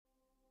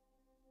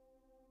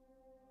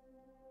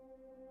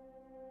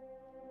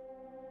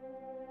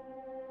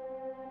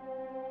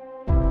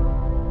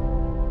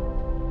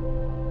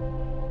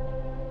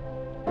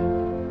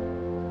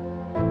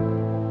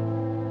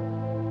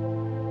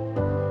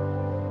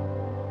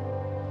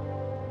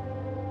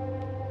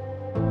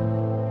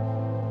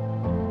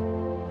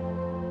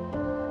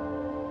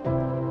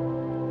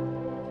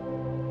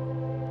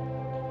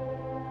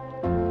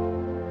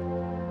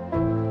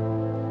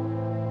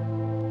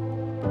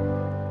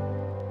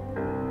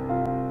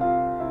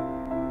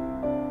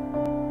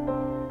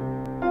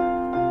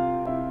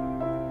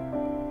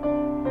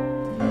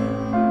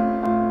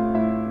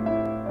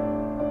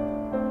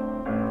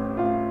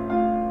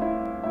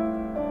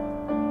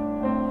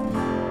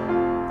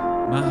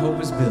hope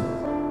is built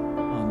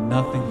on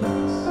nothing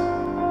less.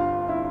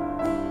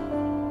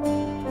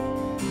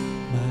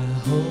 My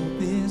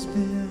hope is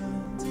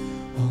built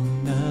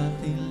on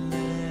nothing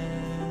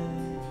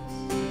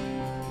less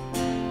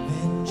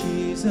than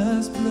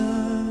Jesus'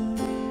 blood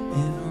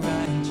and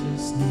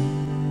righteousness.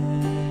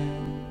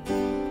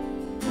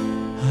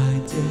 I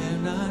dare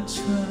not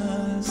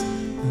trust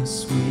the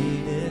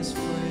sweetest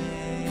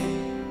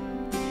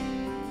frame,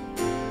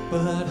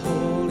 but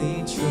wholly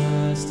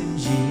trust in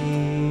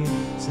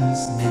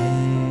Jesus' name.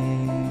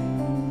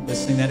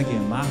 Let's sing that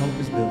again. My hope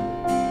is built.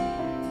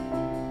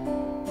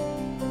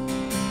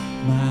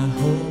 My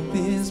hope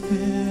is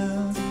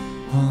built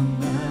on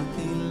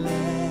nothing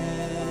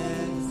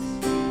less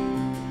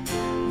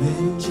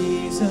than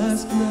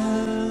Jesus'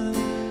 blood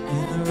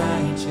and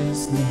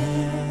righteousness.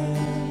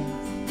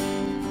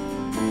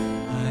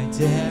 I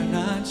dare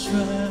not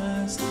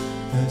trust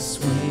the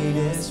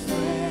sweetest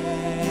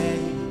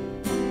frame,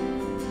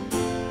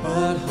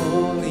 but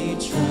wholly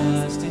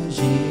trust in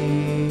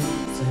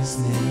Jesus'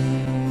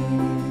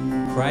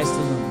 name. Christ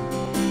alone.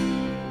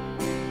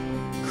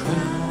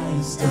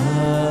 Christ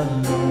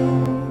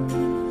alone,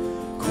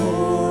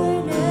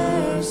 cornerstone,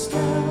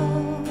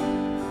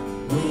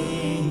 we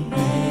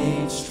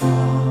made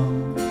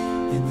strong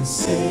in the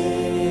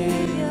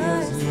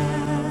Savior's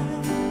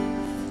light.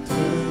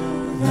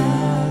 Through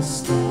the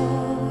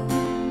storm,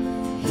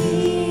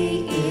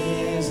 He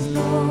is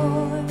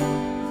Lord,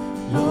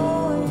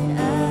 Lord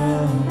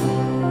alone.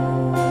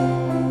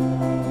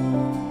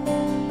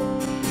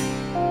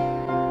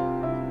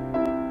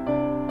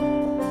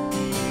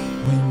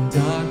 When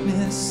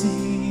darkness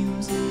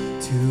seems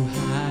to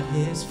hide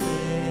His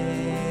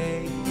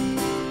face,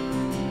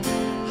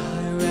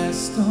 I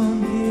rest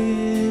on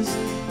His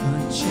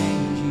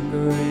unchanging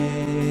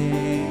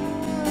grace.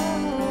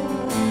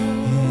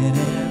 In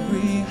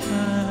every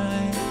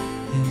high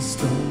and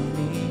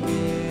stormy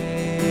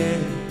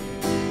gale,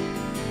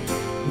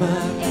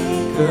 my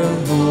anchor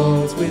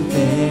holds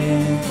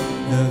within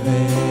the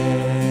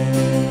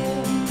veil.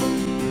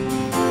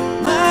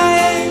 My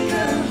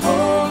anchor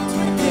holds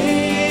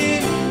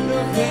within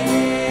the veil.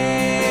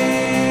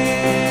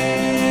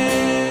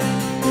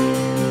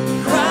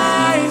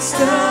 Christ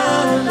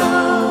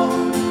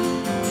alone,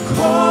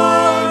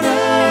 cornerstone,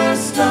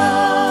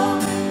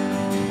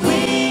 we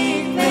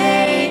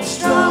made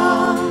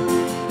strong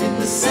in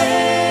the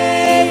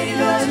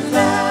Savior's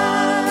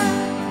love.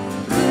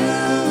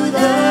 Through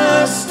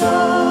the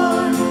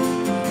storm,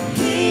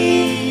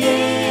 He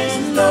is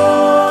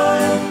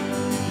Lord,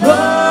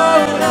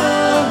 Lord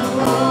alone.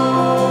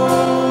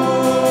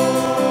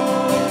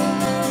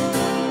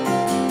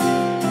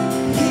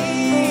 He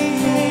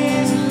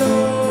is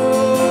Lord,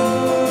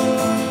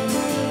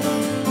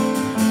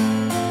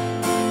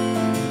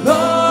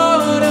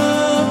 Lord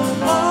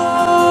of all.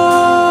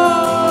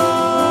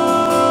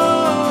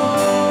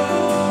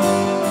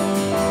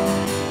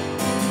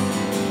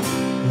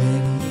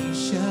 When He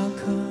shall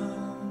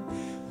come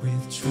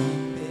with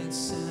trumpet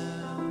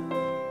sound,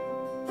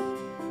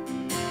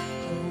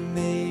 oh,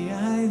 may I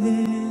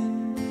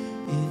then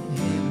in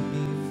Him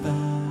be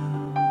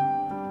found,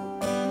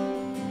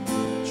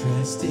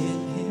 dressed in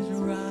His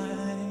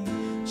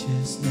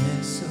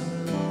righteousness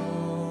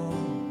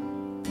alone,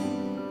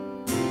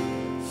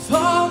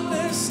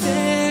 faultless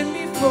stand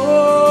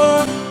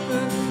before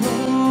the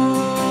throne.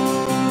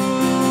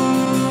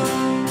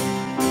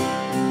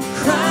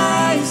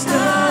 Christ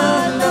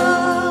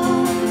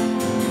alone,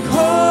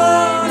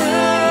 cornerstone,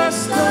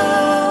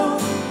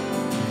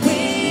 we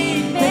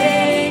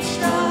made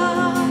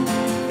strong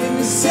in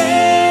the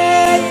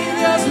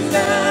Savior's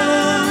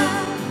love.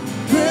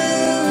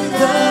 Through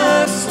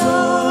the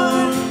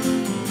storm,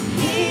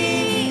 He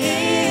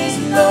is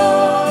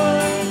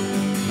Lord,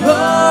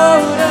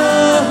 Lord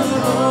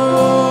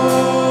alone.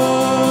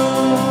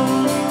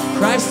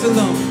 Christ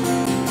alone.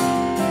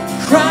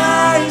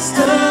 Christ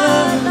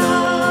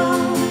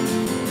alone,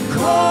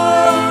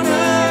 cornerstone,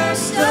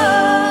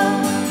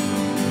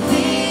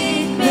 we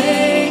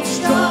made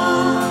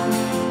strong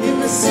in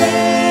the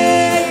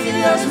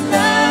Savior's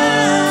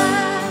love.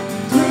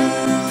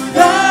 Through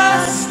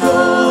the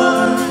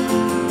storm,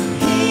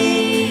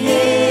 He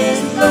is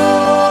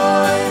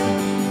Lord,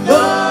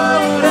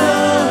 Lord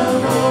alone.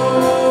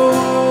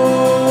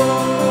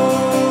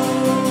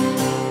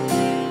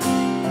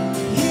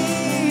 He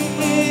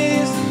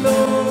is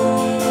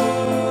Lord,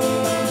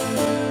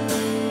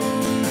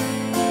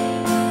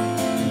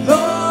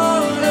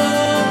 Lord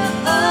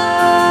of all.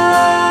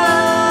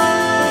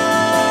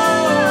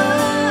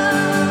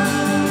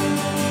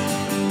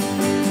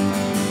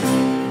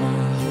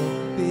 My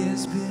hope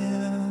is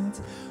built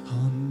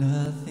on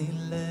nothing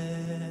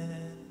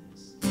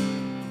less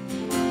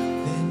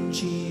than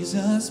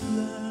Jesus'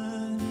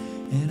 blood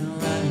and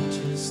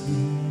righteousness.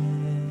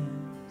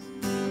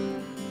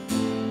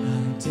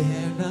 I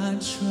dare not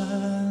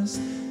trust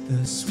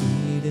the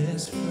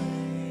sweetest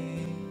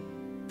frame,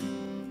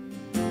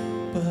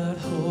 but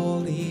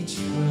wholly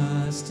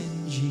trust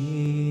in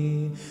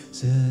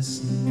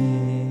Jesus'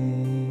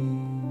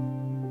 name.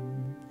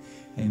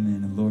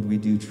 Amen. And Lord, we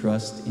do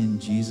trust in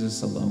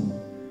Jesus alone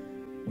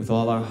with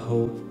all our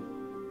hope,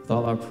 with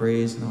all our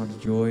praise and our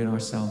joy and our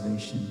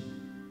salvation.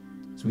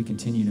 As we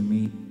continue to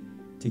meet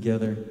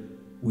together,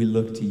 we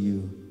look to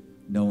you,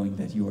 knowing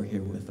that you are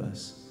here with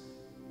us,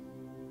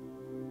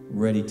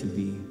 ready to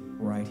be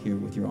right here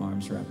with your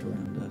arms wrapped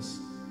around us.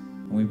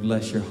 And we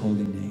bless your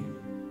holy name.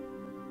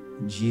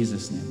 In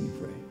Jesus' name we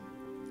pray.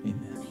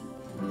 Amen.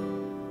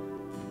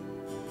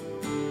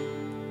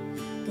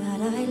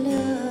 God, I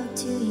look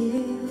to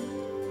you.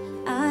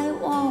 I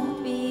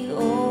won't be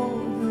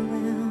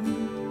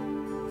overwhelmed.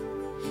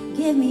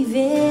 Give me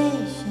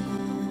vision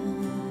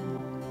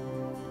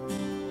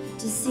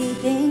to see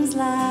things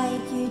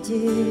like you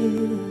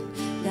do.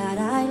 God,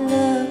 I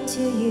look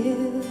to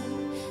you.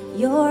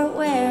 You're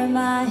where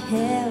my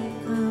help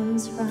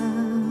comes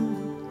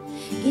from.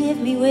 Give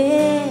me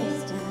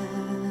wisdom.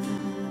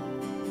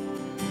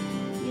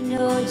 You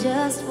know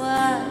just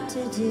what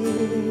to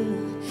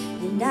do.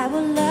 And I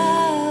will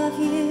love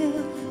you,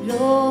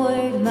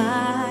 Lord,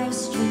 my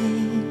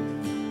strength.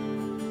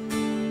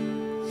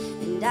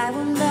 And I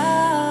will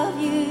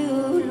love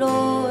you,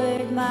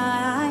 Lord,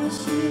 my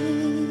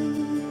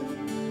shield.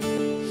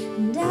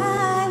 And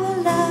I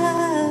will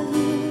love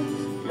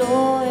you,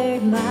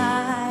 Lord,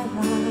 my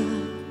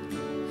rock.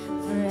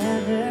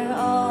 Forever,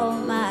 all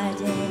my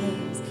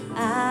days,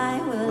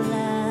 I will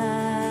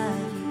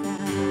love you,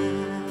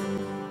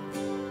 God.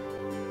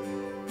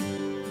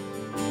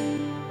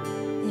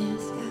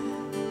 Yes,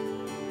 God.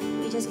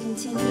 We just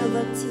continue to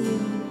look to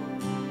you.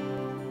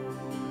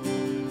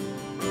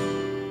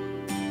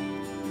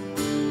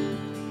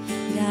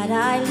 God,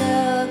 I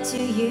look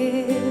to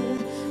you.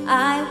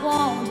 I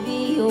won't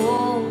be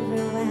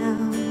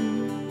overwhelmed.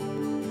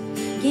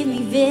 Give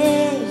me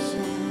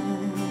vision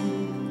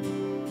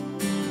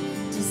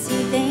to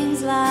see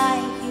things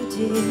like you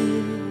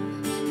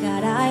do.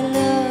 God, I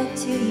look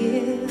to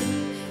you.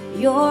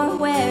 You're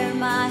where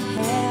my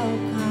help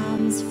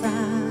comes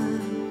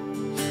from.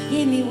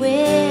 Give me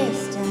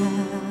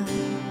wisdom,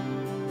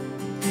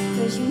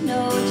 'cause you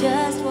know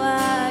just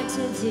what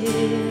to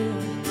do.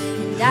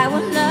 And I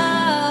will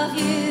love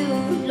you,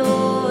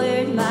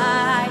 Lord,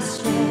 my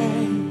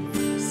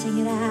strength. Sing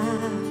it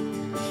out.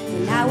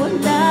 And I will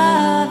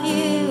love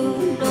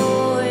you,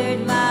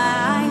 Lord,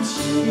 my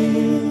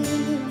shield.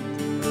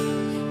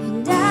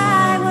 And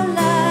I will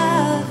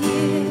love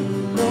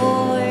you,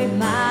 Lord,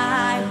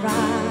 my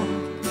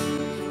rock.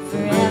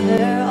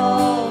 Forever,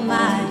 all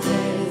my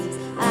days,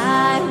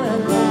 I will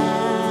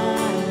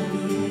love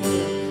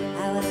you.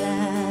 I will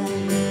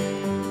love you.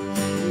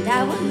 And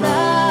I will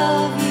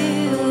love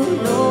you,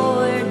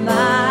 Lord,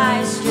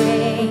 my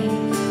strength.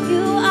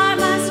 You are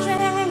my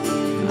strength.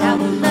 And I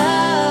will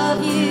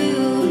love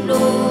you,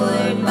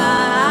 Lord,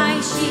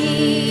 my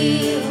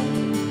shield.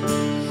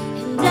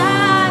 And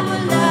I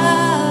will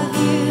love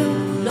you,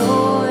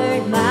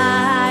 Lord,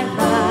 my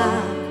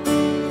rock.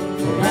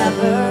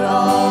 Forever,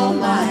 all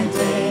my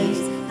days,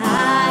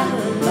 I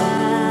will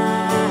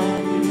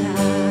love you,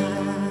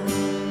 God.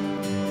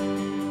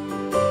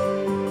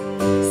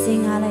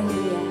 Sing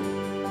hallelujah.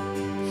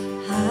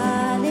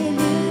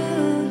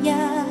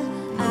 Hallelujah,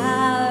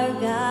 our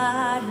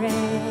God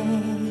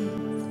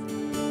reigns.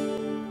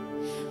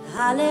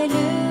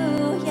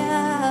 Hallelujah,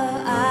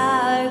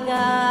 our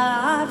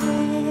God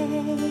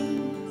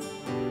reigns.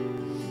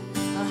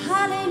 Oh,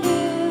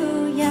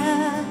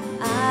 hallelujah,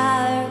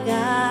 our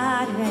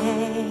God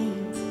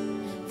reigns.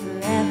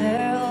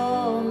 Forever,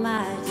 all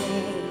my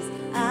days.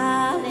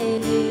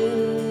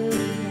 Hallelujah.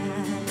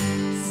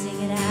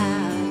 Sing it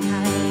out.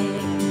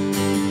 Hallelujah.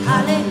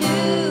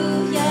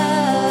 Hallelujah,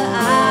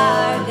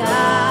 our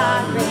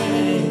God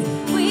reigns.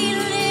 We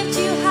lift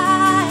you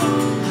high.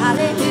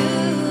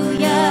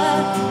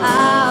 Hallelujah,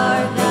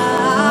 our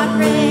God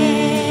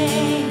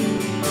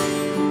reigns.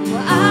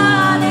 Well,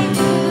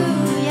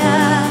 hallelujah,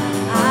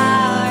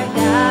 our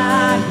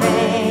God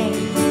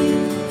reigns.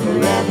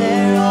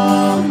 Forever,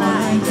 all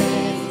my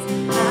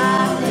days.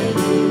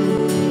 Hallelujah.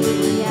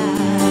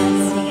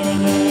 Sing it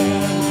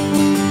again.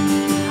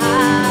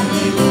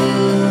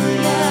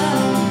 Hallelujah,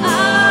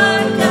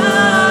 our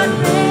God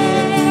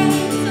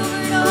reigns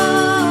over it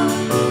all.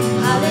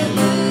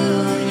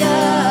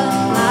 Hallelujah,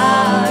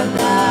 our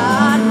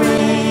God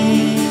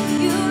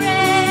reigns. You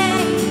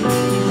reign.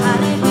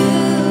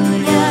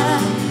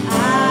 Hallelujah,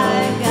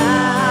 our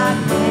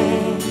God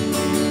reigns.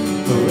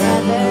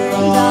 Forever and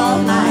all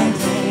my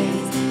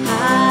days.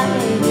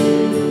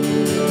 Hallelujah.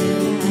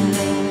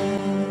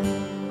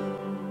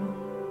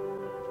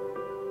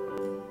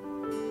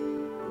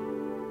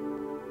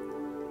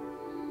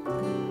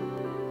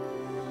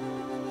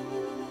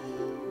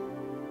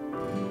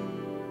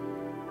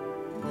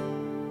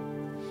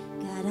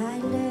 God, I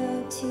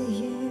look to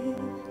you.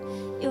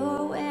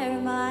 You're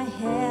where my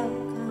help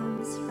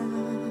comes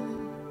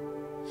from.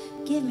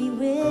 Give me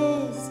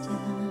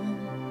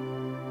wisdom.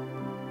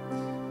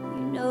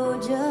 You know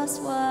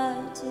just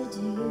what to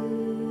do.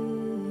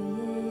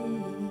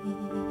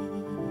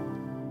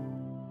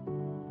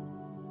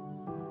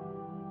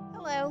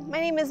 Hello, my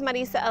name is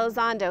Marisa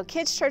Elizondo,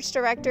 Kids Church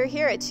Director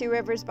here at Two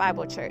Rivers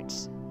Bible Church.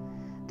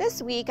 This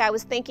week I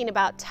was thinking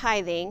about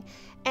tithing,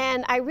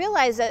 and I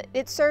realized that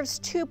it serves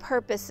two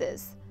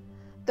purposes.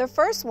 The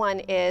first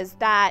one is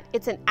that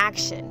it's an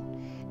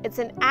action. It's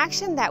an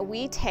action that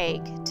we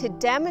take to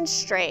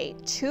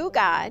demonstrate to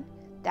God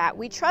that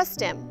we trust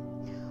Him.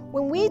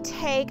 When we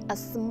take a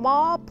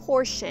small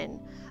portion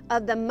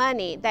of the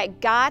money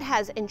that God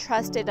has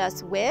entrusted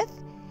us with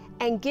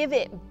and give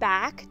it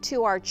back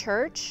to our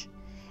church,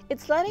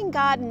 it's letting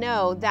God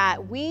know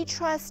that we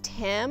trust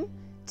Him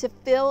to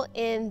fill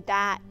in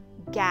that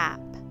gap.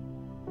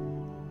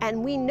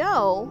 And we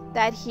know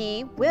that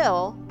He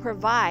will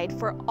provide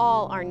for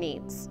all our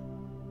needs.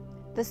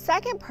 The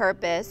second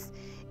purpose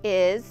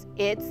is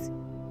it's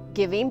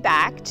giving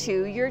back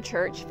to your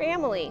church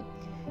family.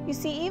 You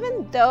see,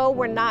 even though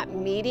we're not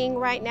meeting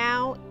right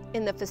now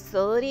in the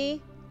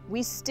facility,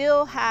 we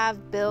still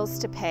have bills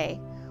to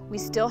pay. We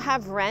still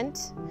have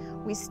rent,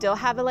 we still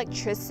have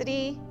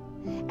electricity,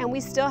 and we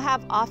still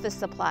have office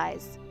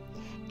supplies.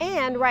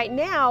 And right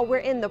now, we're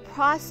in the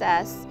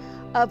process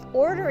of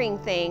ordering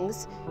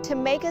things to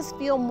make us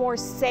feel more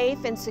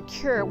safe and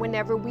secure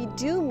whenever we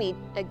do meet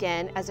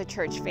again as a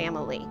church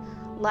family,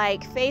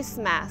 like face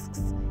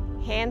masks,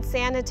 hand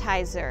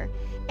sanitizer,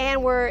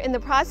 and we're in the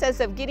process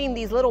of getting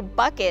these little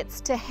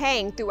buckets to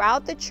hang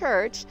throughout the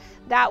church.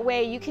 That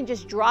way you can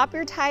just drop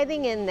your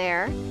tithing in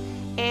there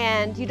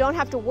and you don't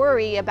have to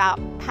worry about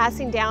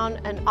passing down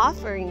an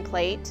offering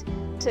plate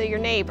to your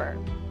neighbor.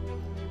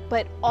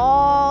 But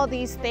all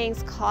these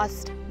things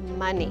cost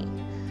money.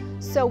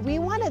 So we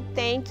want to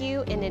thank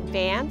you in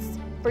advance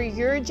for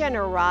your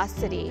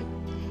generosity,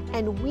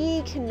 and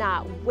we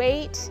cannot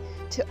wait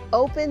to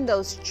open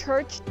those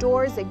church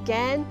doors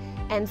again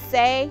and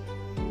say,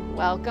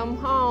 welcome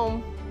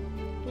home.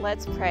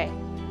 Let's pray.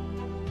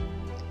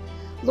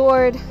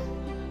 Lord,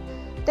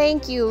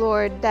 thank you,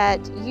 Lord, that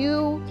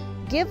you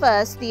give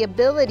us the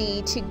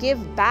ability to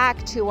give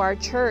back to our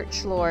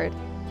church, Lord,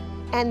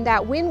 and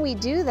that when we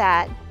do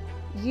that,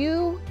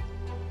 you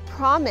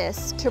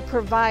promise to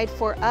provide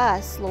for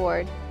us,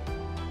 Lord.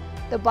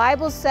 The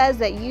Bible says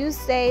that you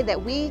say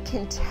that we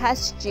can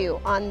test you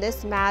on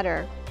this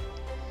matter.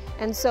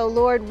 And so,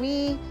 Lord,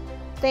 we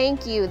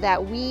thank you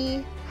that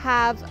we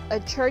have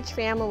a church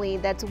family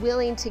that's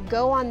willing to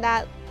go on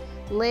that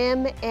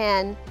limb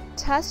and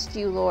test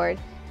you, Lord,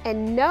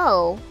 and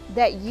know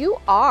that you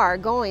are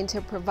going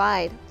to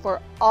provide for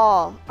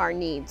all our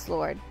needs,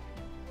 Lord.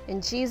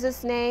 In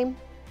Jesus' name,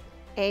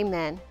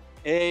 amen.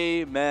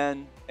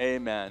 Amen.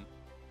 Amen.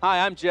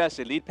 Hi, I'm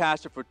Jesse, lead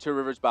pastor for Two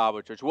Rivers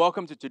Bible Church.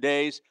 Welcome to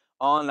today's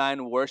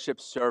online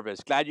worship service.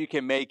 Glad you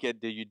can make it,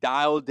 that you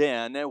dialed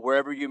in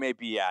wherever you may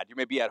be at. You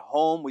may be at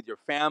home with your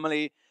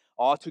family,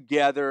 all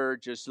together,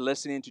 just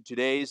listening to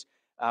today's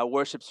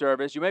worship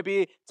service. You may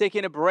be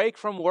taking a break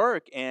from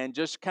work and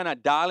just kind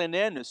of dialing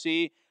in to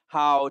see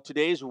how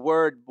today's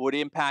word would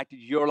impact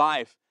your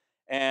life.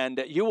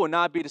 And you will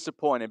not be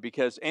disappointed,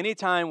 because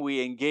anytime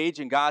we engage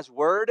in God's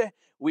word,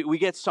 we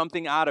get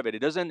something out of it. It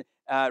doesn't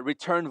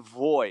return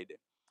void.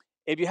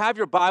 If you have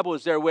your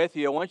Bibles there with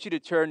you, I want you to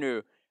turn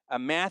to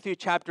Matthew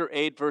chapter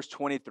 8, verse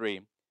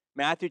 23.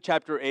 Matthew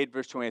chapter 8,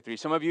 verse 23.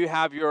 Some of you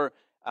have your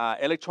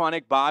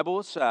electronic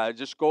Bibles.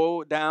 Just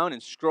go down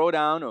and scroll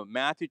down to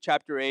Matthew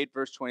chapter 8,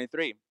 verse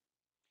 23.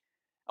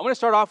 I'm going to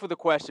start off with a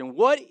question.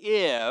 What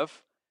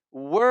if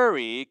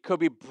worry could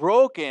be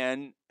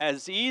broken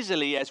as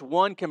easily as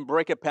one can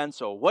break a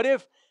pencil? What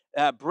if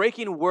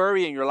breaking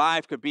worry in your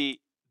life could be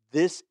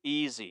this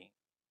easy?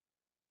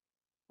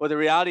 Well, the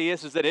reality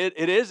is that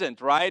it isn't,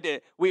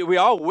 right? We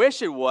all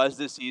wish it was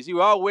this easy. We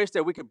all wish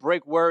that we could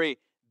break worry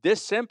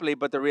this simply,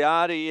 but the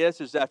reality is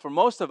that for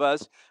most of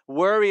us,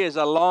 worry is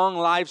a long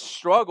life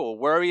struggle.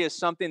 Worry is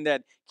something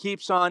that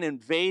keeps on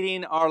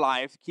invading our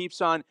life,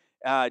 keeps on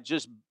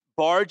just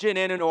barging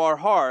into our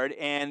heart,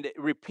 and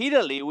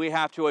repeatedly we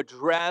have to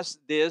address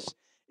this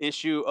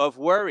issue of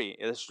worry.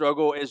 The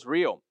struggle is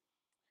real.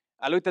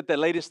 I looked at the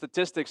latest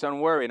statistics on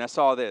worry, and I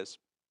saw this,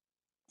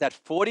 that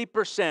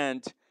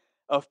 40%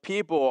 of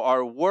people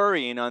are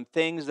worrying on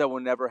things that will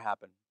never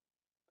happen.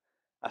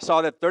 I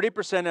saw that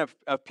 30%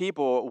 of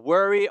people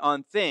worry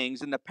on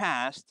things in the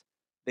past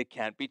that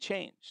can't be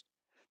changed.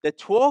 That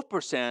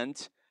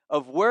 12%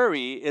 of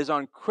worry is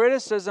on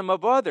criticism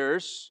of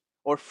others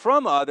or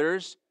from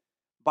others,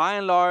 by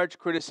and large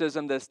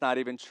criticism that's not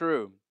even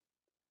true.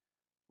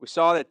 We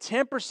saw that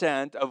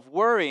 10% of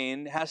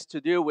worrying has to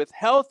do with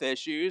health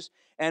issues,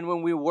 and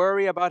when we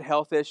worry about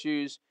health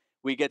issues,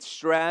 we get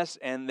stressed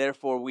and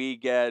therefore we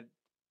get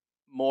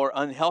more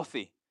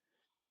unhealthy.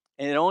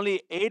 And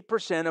only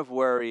 8% of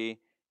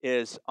worry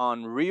is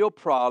on real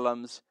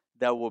problems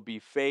that will be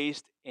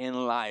faced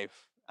in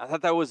life. I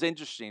thought that was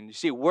interesting. You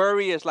see,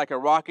 worry is like a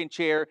rocking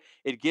chair.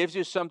 It gives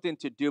you something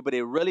to do, but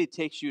it really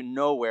takes you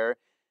nowhere.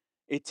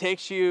 It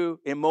takes you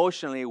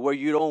emotionally where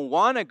you don't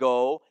want to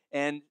go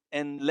and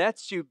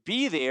lets you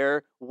be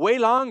there way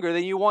longer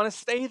than you want to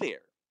stay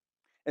there.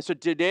 And so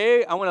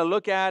today I want to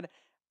look at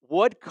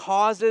what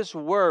causes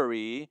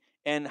worry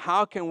and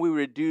how can we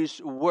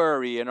reduce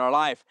worry in our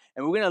life.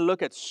 And we're going to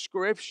look at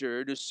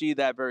Scripture to see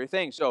that very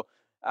thing. So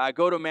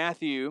go to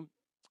Matthew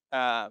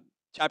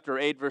chapter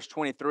 8, verse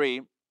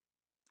 23,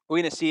 we're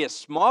going to see a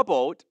small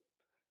boat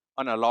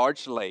on a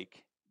large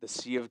lake, the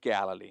Sea of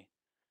Galilee.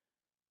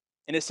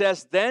 And it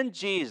says, then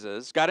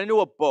Jesus got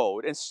into a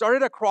boat and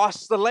started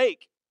across the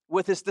lake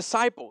with his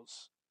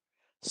disciples.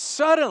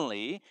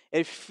 Suddenly,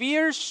 a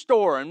fierce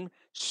storm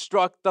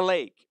struck the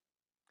lake,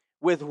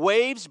 with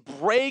waves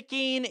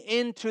breaking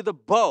into the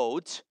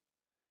boat,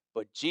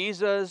 but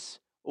Jesus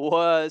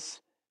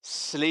was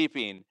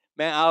sleeping.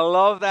 Man, I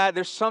love that.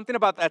 There's something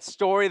about that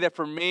story that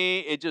for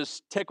me, it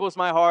just tickles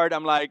my heart.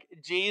 I'm like,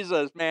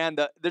 Jesus, man,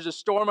 there's a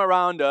storm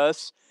around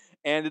us.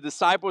 And the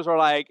disciples are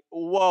like,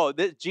 whoa,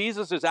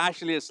 Jesus is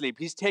actually asleep.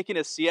 He's taking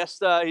a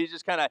siesta. He's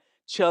just kind of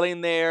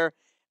chilling there.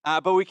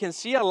 But we can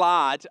see a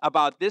lot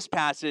about this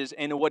passage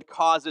and what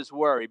causes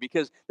worry,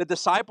 because the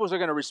disciples are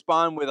going to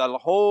respond with a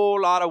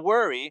whole lot of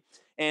worry.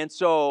 And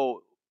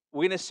so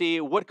we're going to see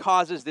what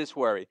causes this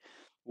worry.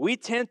 We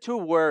tend to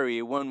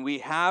worry when we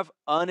have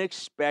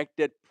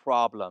unexpected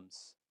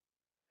problems.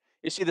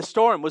 You see, the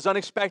storm was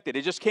unexpected.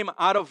 It just came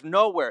out of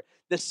nowhere.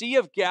 The Sea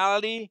of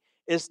Galilee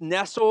is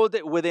nestled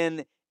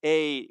within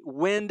a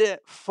wind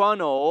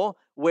funnel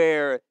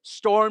where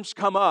storms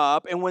come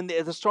up, and when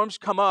the storms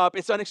come up,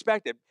 it's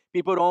unexpected.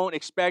 People don't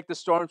expect the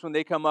storms when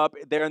they come up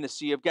there in the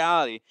Sea of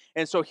Galilee.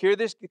 And so here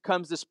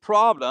comes this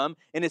problem,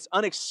 and it's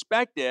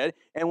unexpected.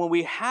 And when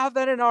we have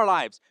that in our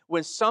lives,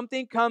 when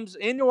something comes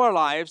into our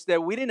lives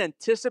that we didn't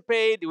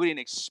anticipate, we didn't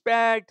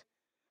expect,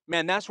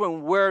 man, that's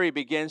when worry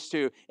begins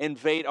to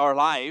invade our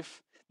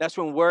life. That's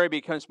when worry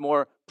becomes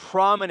more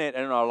prominent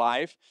in our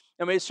life.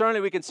 I mean,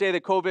 certainly we can say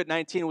that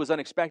COVID-19 was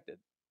unexpected.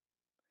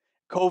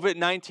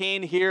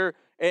 COVID-19 here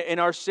in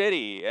our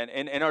city and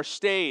in our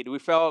state, we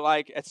felt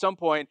like at some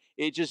point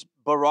it just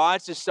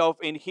barraged itself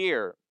in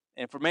here.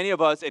 And for many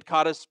of us, it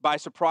caught us by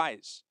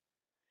surprise.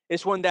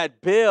 It's when that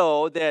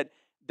bill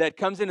that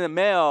comes in the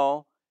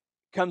mail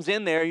comes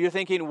in there, you're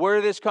thinking, where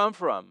did this come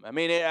from? I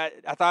mean,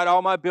 I thought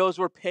all my bills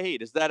were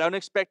paid. Is that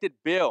unexpected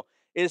bill?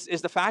 Is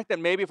the fact that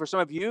maybe for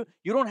some of you,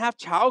 you don't have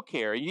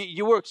childcare.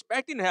 You were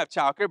expecting to have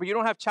childcare, but you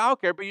don't have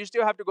childcare, but you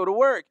still have to go to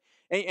work.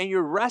 And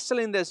you're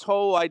wrestling this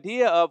whole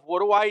idea of, what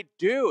do I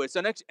do? It's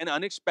an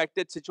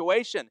unexpected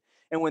situation.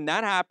 And when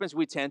that happens,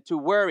 we tend to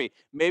worry.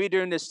 Maybe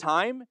during this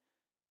time,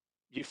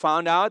 you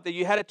found out that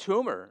you had a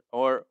tumor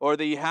or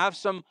that you have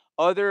some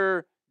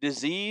other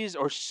disease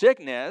or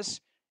sickness,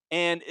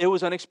 and it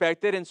was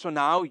unexpected, and so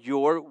now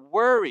you're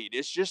worried.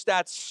 It's just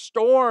that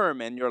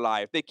storm in your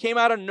life. They came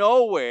out of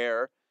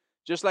nowhere,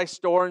 just like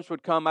storms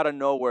would come out of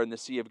nowhere in the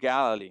Sea of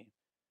Galilee.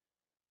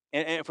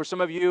 And for some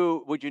of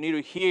you, what you need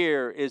to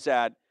hear is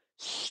that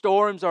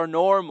storms are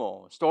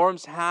normal.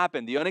 Storms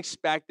happen. The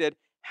unexpected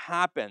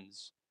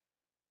happens.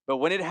 But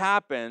when it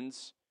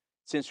happens,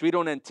 since we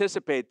don't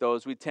anticipate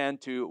those, we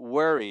tend to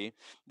worry.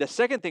 The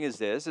second thing is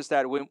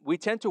that we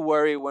tend to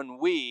worry when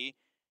we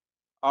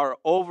are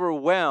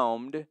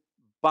overwhelmed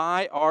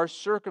by our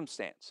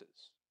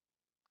circumstances.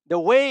 The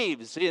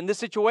waves in this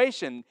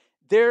situation,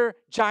 they're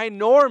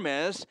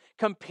ginormous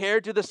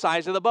compared to the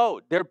size of the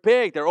boat. They're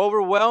big, they're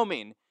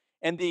overwhelming.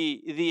 And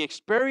the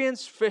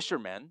experienced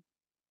fishermen,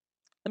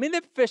 I mean,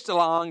 they've fished a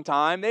long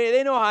time.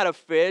 They know how to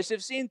fish.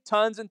 They've seen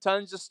tons and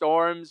tons of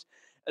storms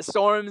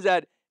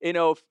that,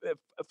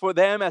 for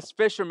them as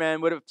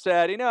fishermen would have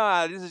said,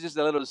 this is just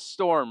a little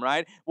storm,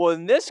 right? Well,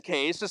 in this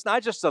case, it's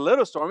not just a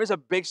little storm, it's a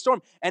big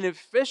storm. And if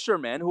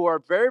fishermen who are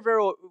very,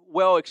 very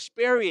well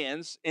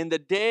experienced in the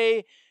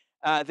day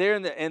there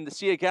in the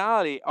Sea of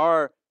Galilee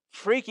are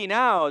freaking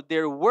out,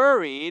 they're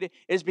worried,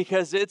 is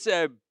because it's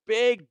a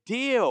big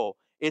deal.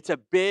 It's a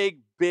big,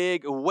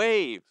 big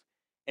wave.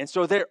 And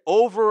so they're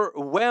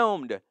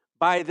overwhelmed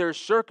by their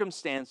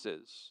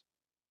circumstances.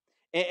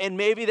 And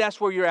maybe that's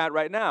where you're at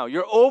right now.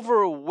 You're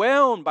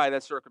overwhelmed by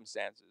the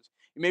circumstances.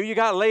 Maybe you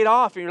got laid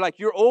off and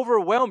you're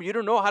overwhelmed. You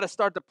don't know how to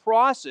start the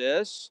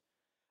process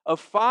of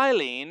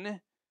filing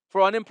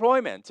for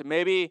unemployment.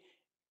 Maybe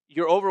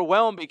you're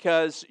overwhelmed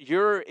because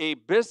you're a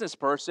business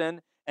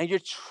person and you're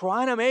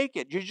trying to make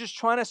it. You're just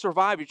trying to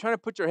survive. You're trying to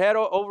put your head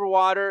over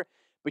water,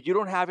 but you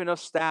don't have enough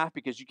staff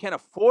because you can't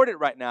afford it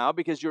right now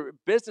because your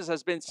business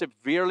has been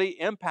severely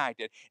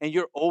impacted and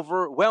you're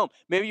overwhelmed.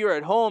 Maybe you're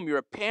at home, you're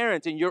a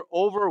parent, and you're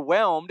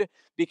overwhelmed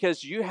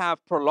because you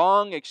have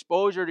prolonged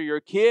exposure to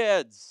your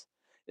kids,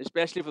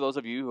 especially for those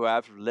of you who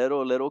have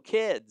little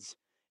kids.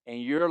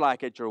 And you're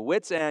like at your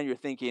wit's end, you're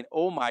thinking,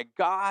 oh my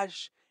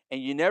gosh,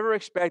 and you never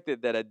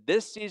expected that at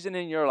this season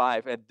in your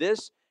life, at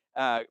this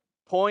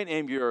point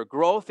in your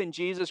growth in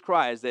Jesus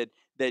Christ,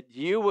 that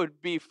you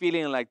would be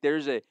feeling like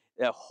there's a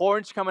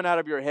horns coming out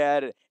of your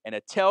head and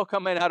a tail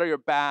coming out of your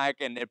back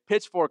and a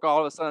pitchfork all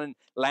of a sudden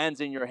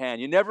lands in your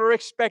hand. You never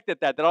expected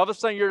that all of a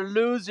sudden you're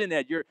losing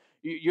it.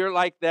 You're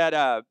like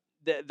that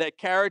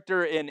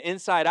character in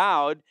Inside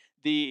Out,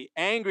 the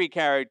angry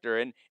character.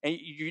 And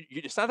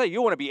it's not that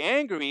you want to be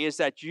angry, it's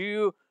that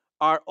you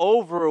are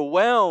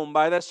overwhelmed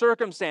by the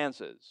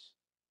circumstances.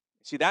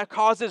 See, that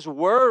causes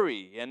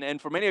worry.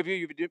 And for many of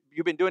you,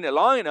 you've been doing it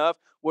long enough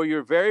where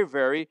you're very,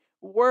 very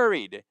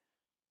worried.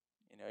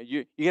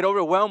 You get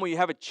overwhelmed when you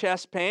have a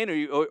chest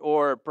pain,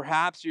 or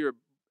perhaps you're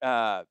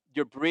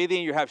you're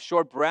breathing, you have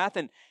short breath,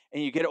 and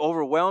you get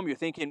overwhelmed. You're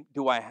thinking,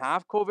 do I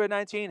have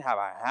COVID-19? Have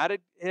I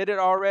hit it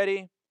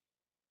already?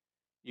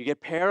 You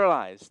get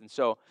paralyzed. And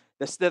so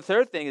the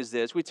third thing is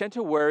this: we tend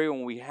to worry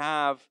when we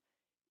have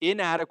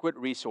inadequate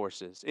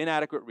resources.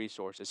 Inadequate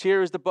resources.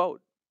 Here is the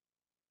boat.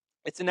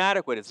 It's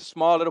inadequate. It's a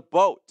small little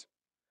boat.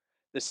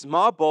 The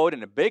small boat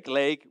in a big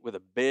lake with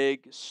a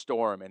big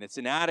storm, and it's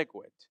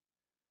inadequate.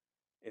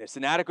 And it's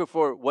inadequate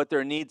for what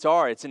their needs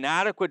are. It's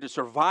inadequate to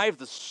survive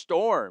the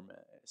storm.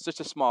 It's such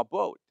a small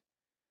boat.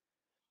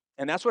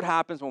 And that's what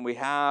happens when we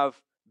have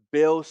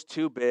bills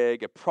too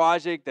big, a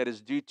project that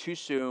is due too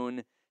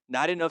soon,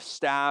 not enough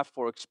staff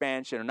for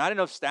expansion, or not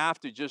enough staff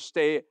to just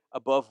stay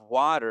above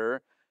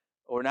water,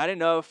 or not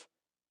enough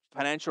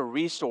financial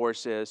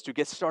resources to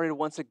get started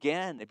once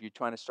again if you're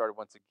trying to start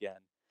once again.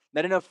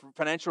 Not enough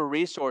financial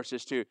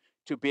resources to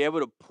be able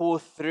to pull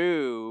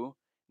through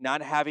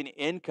not having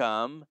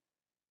income.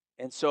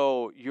 And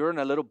so you're in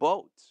a little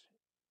boat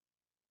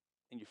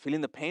and you're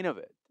feeling the pain of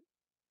it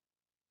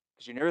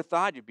because you never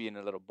thought you'd be in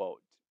a little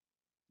boat.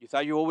 You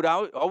thought you would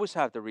always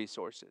have the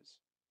resources.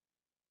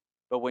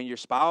 But when your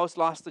spouse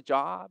lost the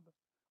job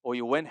or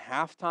you went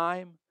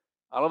halftime,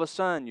 all of a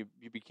sudden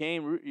you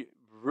became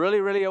really,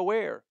 really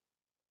aware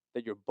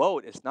that your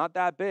boat is not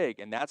that big,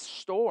 and that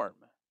storm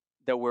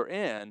that we're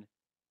in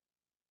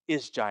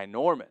is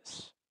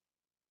ginormous,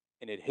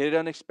 and it hit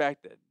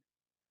unexpected.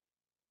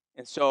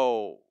 And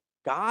so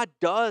God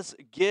does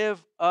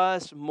give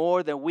us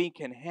more than we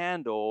can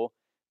handle,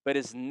 but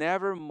it's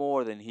never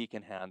more than He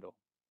can handle.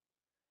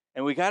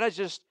 And we got to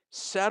just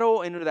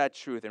settle into that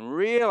truth and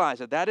realize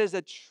that that is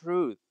the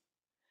truth,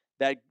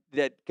 that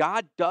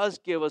God does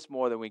give us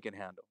more than we can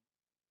handle.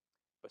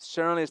 But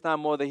certainly it's not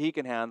more than He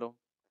can handle.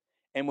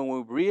 And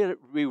when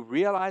we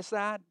realize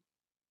that,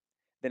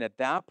 then at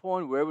that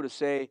point we're able to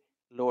say,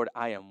 Lord,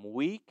 I am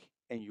weak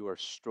and you are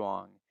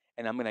strong.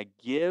 And I'm going to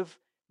give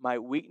my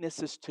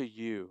weaknesses to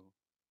you,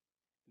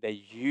 that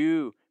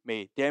you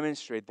may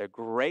demonstrate the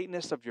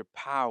greatness of your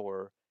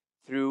power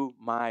through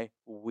my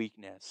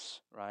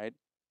weakness, right?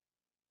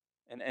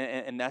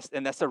 And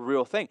that's the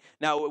real thing.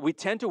 Now, we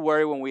tend to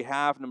worry when we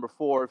have, number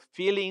 4,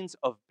 feelings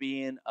of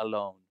being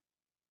alone.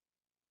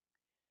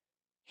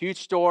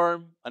 Huge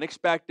storm,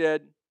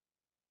 unexpected,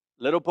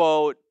 little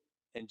boat,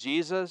 and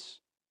Jesus,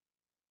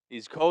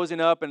 he's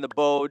cozying up in the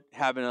boat,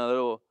 having a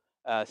little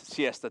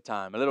siesta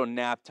time, a little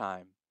nap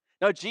time.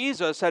 Now,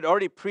 Jesus had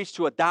already preached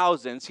to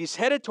thousands. He's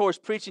headed towards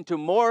preaching to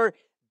more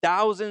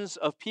thousands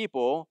of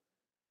people,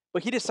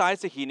 but he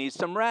decides that he needs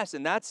some rest.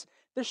 And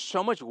there's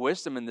so much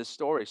wisdom in this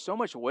story, so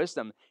much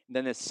wisdom in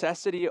the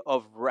necessity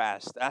of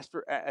rest,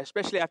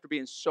 especially after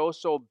being so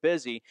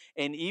busy,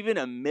 and even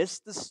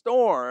amidst the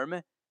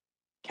storm,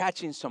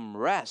 catching some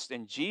rest.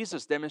 And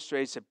Jesus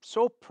demonstrates it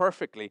so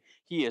perfectly.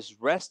 He is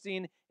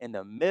resting in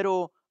the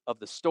middle of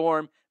the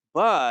storm.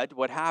 But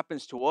what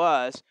happens to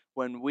us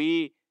when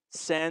we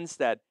sense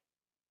that,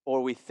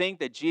 or we think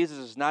that Jesus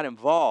is not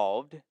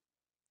involved,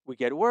 we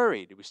get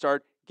worried. We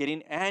start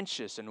getting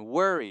anxious and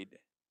worried.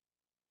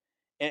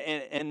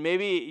 And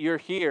maybe you're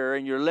here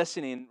and you're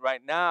listening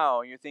right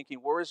now and you're thinking,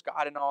 where is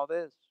God in all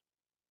this?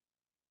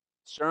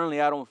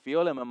 Certainly I don't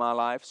feel Him in my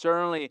life.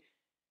 Certainly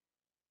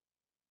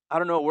I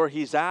don't know where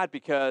He's at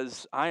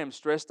because I am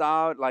stressed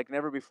out like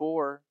never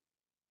before.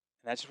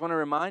 And I just want to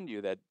remind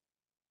you that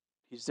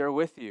He's there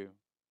with you.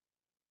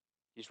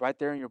 He's right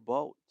there in your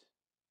boat,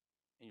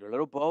 in your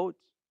little boat,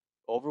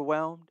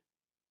 overwhelmed.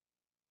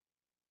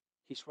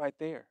 He's right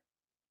there.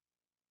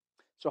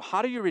 So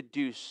how do you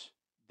reduce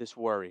this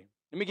worry?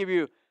 Let me give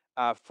you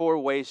 4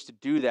 ways to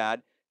do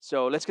that.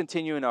 So let's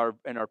continue in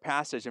our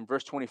passage in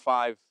verse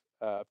 25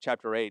 of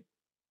chapter 8.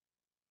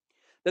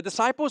 The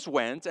disciples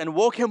went and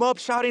woke Him up,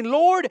 shouting,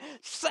 "Lord,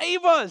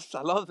 save us!"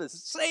 I love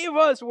this. Save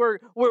us! We're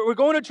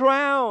going to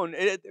drown.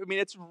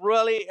 It's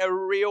really a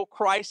real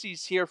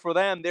crisis here for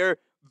them. They're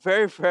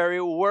very, very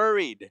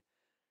worried.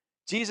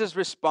 Jesus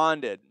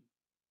responded,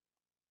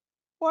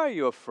 "Why are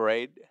you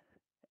afraid?"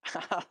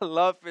 I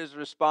love His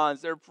response.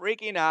 They're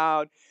freaking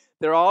out.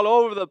 They're all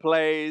over the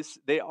place.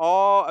 They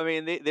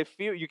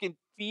feel, you can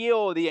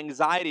feel the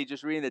anxiety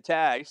just reading the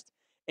text.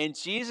 And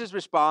Jesus'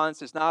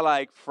 response is not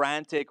like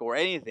frantic or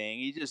anything.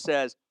 He just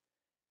says,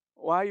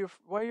 why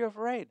are you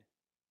afraid?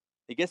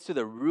 He gets to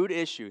the root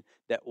issue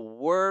that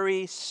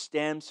worry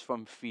stems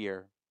from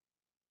fear,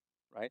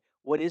 right?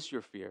 What is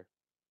your fear?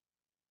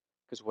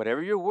 Because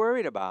whatever you're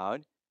worried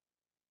about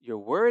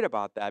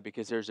that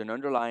because there's an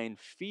underlying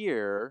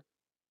fear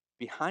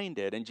behind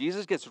it. And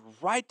Jesus gets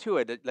right to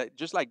it.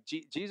 Just like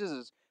Jesus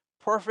is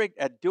perfect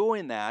at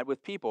doing that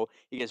with people,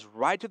 He gets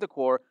right to the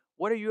core.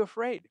 What are you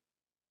afraid?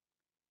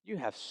 You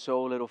have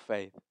so little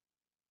faith.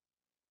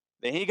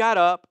 Then He got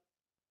up.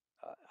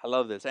 I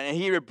love this. And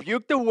He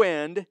rebuked the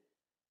wind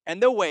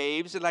and the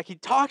waves. And like He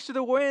talks to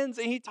the winds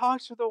and He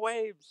talks to the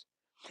waves.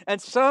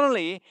 And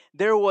suddenly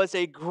there was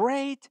a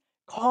great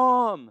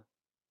calm.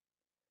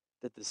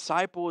 The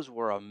disciples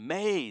were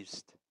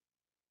amazed.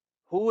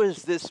 Who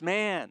is this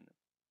man?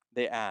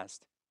 They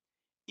asked.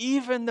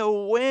 Even the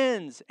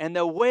winds and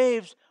the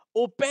waves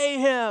obey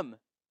Him.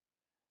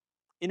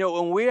 You know,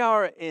 when we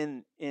are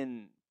in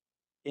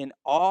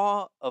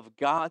awe of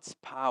God's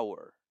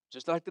power,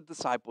 just like the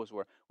disciples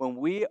were, when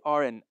we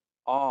are in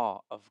awe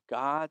of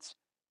God's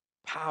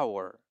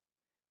power,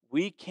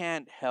 we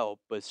can't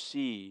help but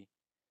see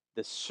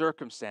the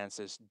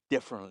circumstances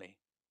differently.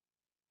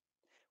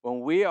 When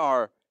we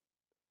are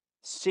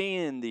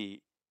seeing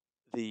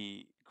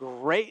the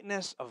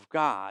greatness of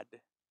God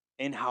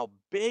and how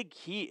big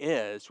He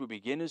is, we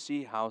begin to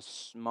see how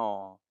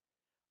small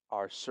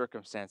our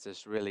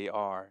circumstances really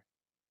are.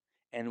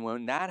 And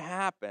when that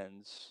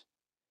happens,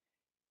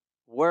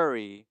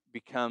 worry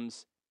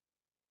becomes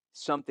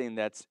something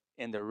that's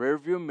in the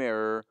rearview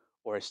mirror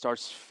or it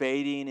starts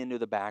fading into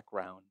the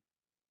background.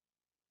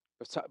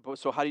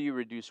 So how do you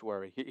reduce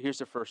worry? Here's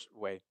the first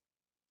way: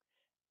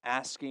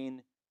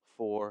 asking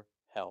for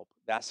help.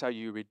 That's how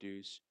you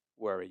reduce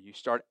worry. You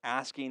start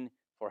asking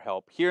for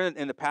help. Here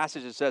in the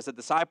passage, it says the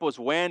disciples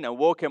went and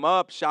woke him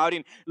up,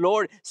 shouting,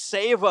 "Lord,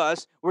 save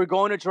us! We're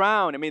going to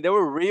drown." I mean, they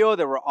were real,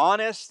 they were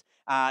honest.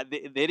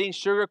 They didn't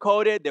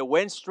sugarcoat it. They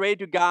went straight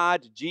to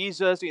God, to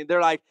Jesus. And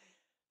they're like,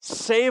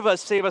 save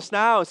us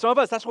now. Some of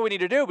us, that's what we need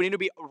to do. We need to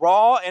be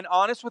raw and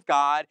honest with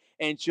God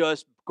and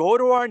just go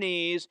to our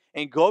knees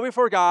and go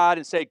before God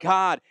and say,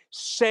 God,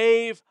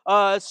 save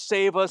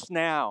us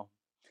now.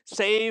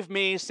 Save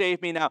me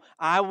now.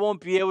 I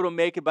won't be able to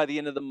make it by the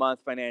end of the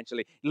month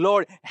financially.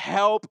 Lord,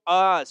 help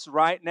us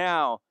right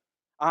now.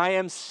 I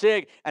am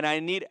sick and I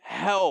need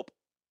help.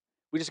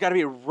 We just got to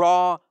be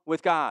raw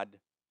with God.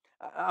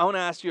 I want to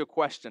ask you a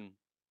question.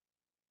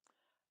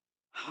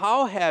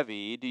 How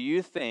heavy do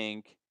you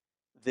think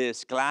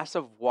this glass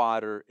of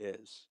water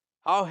is?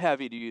 How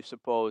heavy do you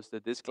suppose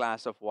that this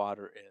glass of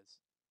water is?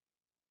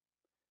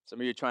 Some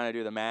of you are trying to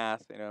do the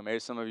math. You know, maybe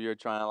some of you are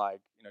trying to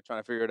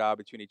trying to figure it out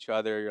between each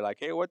other. You're like,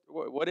 hey,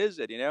 what is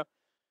it? You know,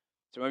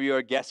 some of you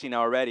are guessing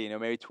already. You know,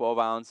 maybe 12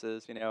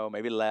 ounces. You know,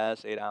 maybe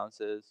less, 8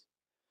 ounces.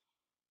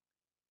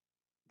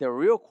 The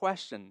real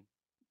question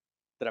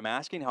that I'm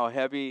asking, how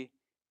heavy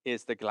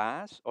is the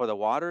glass or the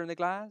water in the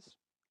glass,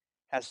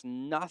 has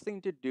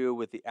nothing to do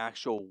with the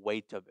actual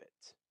weight of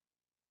it.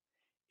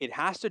 It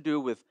has to do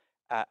with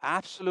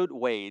absolute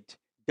weight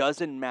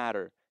doesn't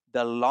matter.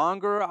 The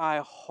longer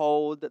I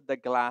hold the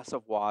glass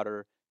of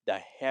water, the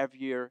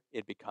heavier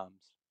it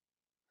becomes.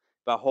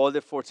 If I hold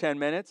it for 10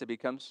 minutes, it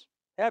becomes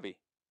heavy.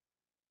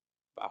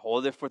 If I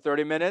hold it for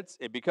 30 minutes,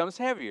 it becomes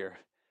heavier.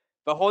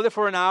 If I hold it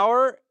for an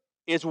hour,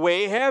 it's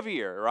way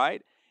heavier,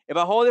 right? If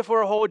I hold it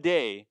for a whole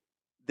day,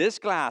 this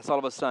glass all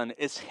of a sudden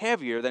is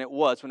heavier than it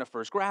was when I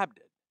first grabbed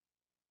it.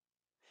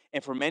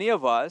 And for many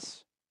of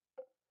us,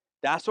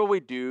 that's what we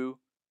do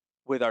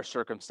with our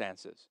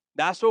circumstances.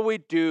 That's what we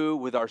do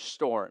with our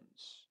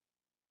storms.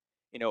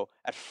 You know,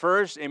 at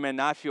first it may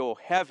not feel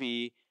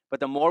heavy, but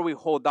the more we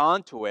hold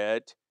on to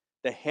it,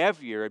 the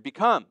heavier it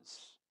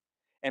becomes.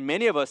 And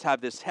many of us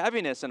have this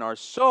heaviness in our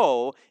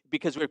soul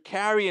because we're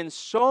carrying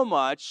so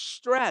much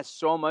stress,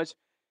 so much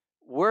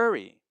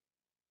worry.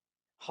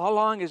 How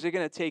long is it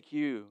going to take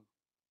you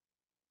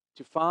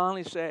to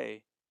finally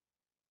say,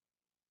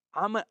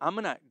 I'm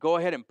going to go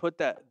ahead and put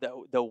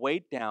the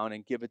weight down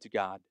and give it to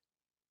God?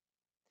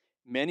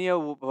 Many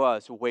of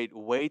us wait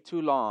way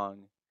too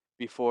long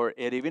before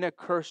it even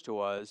occurs to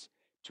us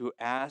to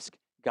ask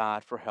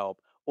God for help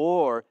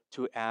or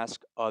to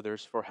ask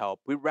others for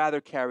help. We'd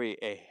rather carry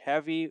a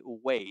heavy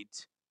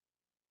weight,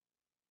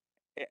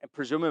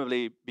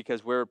 presumably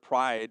because we're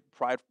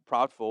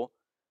proudful,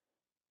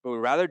 but we'd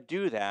rather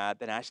do that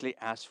than actually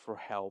ask for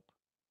help.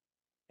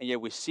 And yet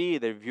we see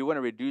that if you want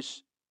to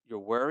reduce your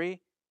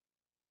worry,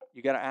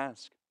 you got to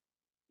ask.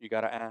 You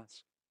got to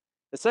ask.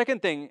 The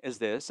second thing is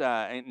this,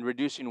 in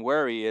reducing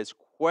worry, is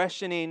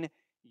questioning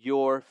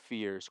your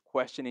fears.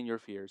 Questioning your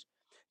fears.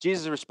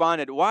 Jesus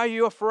responded, "Why are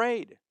you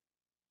afraid?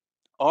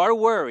 Our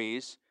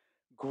worries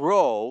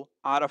grow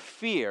out of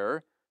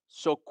fear,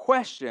 so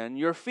question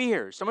your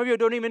fears." Some of you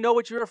don't even know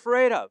what you're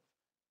afraid of.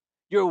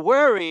 You're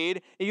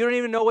worried, and you don't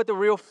even know what the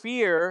real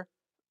fear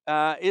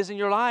is in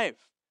your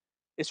life.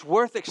 It's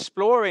worth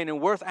exploring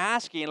and worth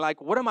asking,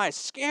 like, what am I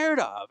scared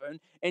of?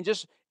 And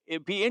just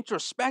be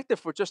introspective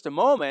for just a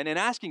moment and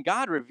asking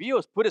God to reveal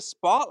us, put a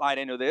spotlight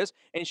into this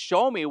and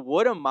show me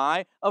what am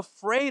I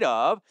afraid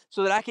of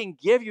so that I can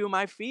give you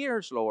my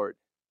fears, Lord.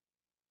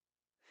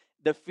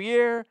 The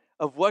fear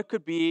of what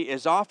could be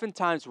is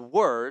oftentimes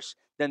worse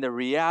than the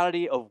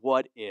reality of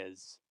what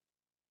is.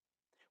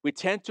 We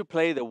tend to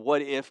play the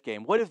what if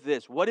game. What if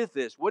this? What if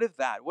this? What if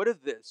that? What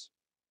if this?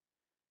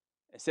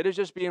 Instead of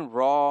just being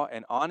raw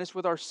and honest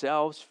with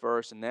ourselves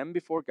first and then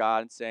before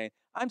God and saying,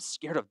 I'm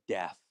scared of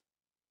death.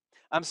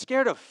 I'm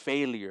scared of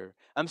failure.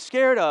 I'm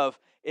scared of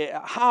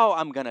how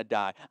I'm going to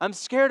die. I'm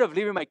scared of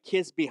leaving my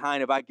kids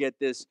behind if I get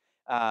this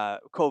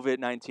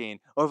COVID-19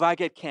 or if I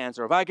get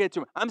cancer, or if I get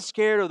tumor. I'm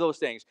scared of those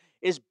things.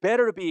 It's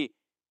better to be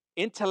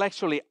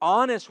intellectually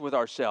honest with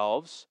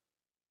ourselves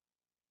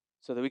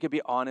so that we can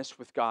be honest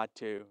with God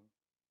too.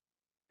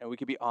 And we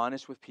can be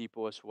honest with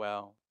people as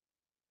well.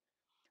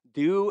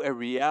 Do a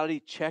reality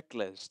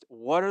checklist.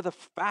 What are the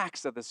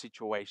facts of the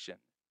situation?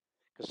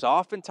 Because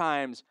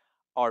oftentimes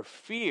our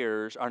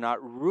fears are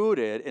not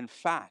rooted in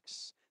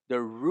facts.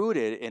 They're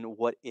rooted in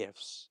what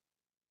ifs.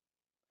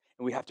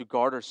 And we have to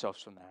guard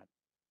ourselves from that.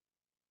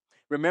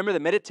 Remember, the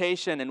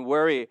meditation and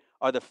worry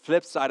are the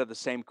flip side of the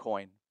same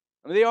coin.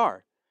 I mean, they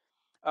are.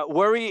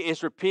 Worry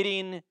is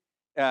repeating.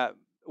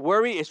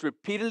 Worry is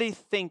repeatedly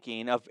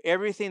thinking of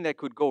everything that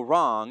could go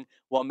wrong,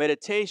 while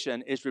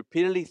meditation is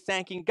repeatedly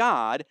thanking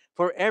God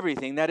for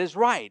everything that is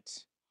right.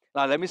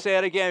 Now, let me say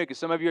it again because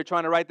some of you are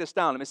trying to write this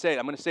down. Let me say it.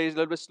 I'm going to say it a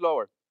little bit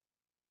slower.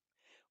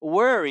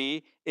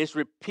 Worry is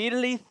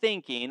repeatedly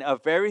thinking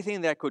of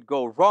everything that could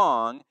go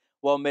wrong,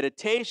 while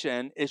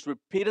meditation is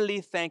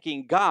repeatedly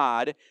thanking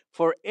God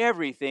for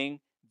everything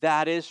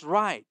that is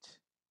right.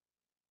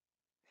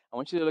 I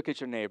want you to look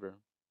at your neighbor.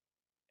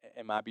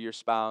 It might be your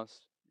spouse,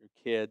 your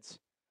kids.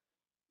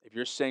 If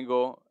you're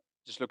single,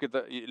 just look at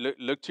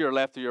look to your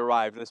left or your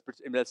right.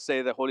 Let's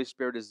say the Holy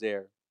Spirit is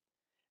there.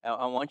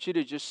 I want you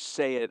to just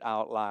say it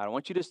out loud. I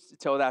want you to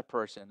tell that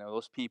person or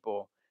those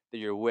people that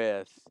you're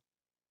with,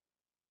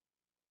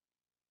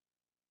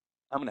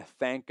 I'm going to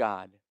thank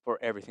God for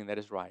everything that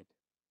is right.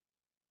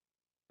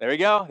 There you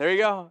go. There you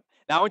go.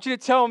 Now I want you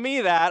to tell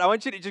me that. I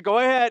want you to just go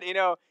ahead,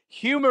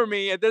 humor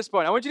me at this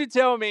point. I want you to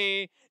tell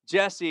me,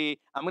 Jesse,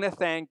 I'm going to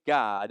thank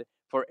God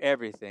for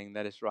everything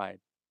that is right.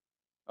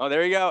 Oh,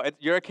 there you go.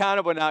 You're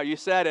accountable now. You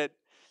said it.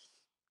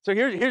 So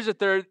here's the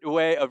third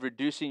way of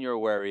reducing your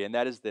worry, and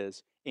that is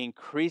this: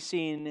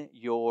 increasing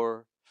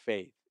your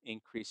faith.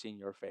 Increasing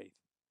your faith.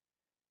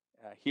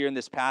 Here in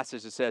this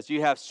passage, it says,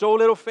 you have so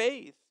little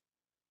faith.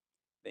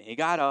 Then he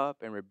got up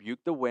and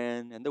rebuked the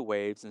wind and the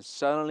waves, and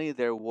suddenly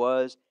there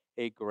was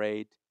a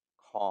great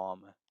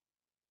calm.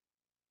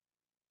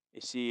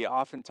 You see,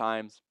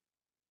 oftentimes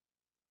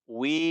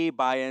we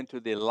buy into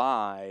the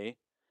lie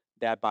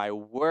that by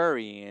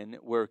worrying,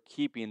 we're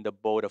keeping the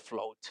boat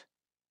afloat.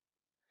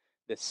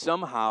 That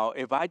somehow,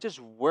 if I just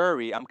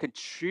worry, I'm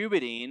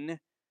contributing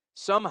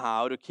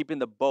somehow to keeping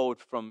the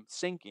boat from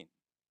sinking.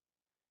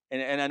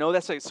 And I know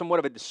that's like somewhat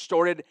of a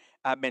distorted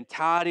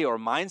mentality or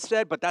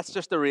mindset, but that's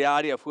just the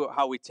reality of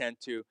how we tend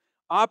to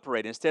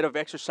operate. Instead of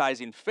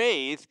exercising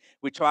faith,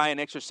 we try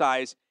and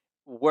exercise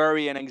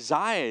worry and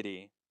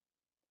anxiety.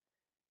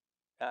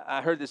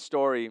 I heard this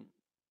story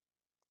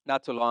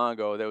not too long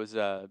ago. There was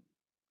a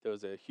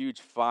huge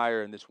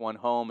fire in this one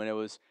home, and it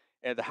was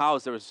at the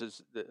house. There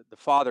was the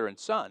father and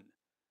son,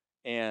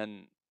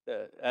 and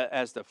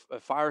as the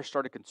fire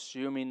started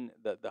consuming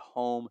the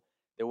home,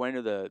 they went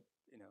to the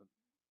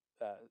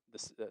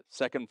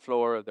second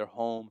floor of their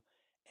home,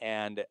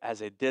 and as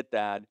they did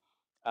that,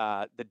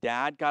 the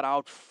dad got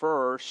out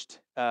first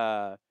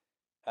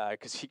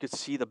because he could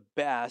see the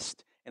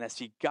best, and as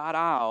he got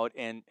out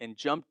and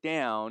jumped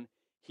down,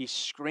 he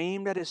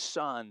screamed at his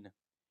son,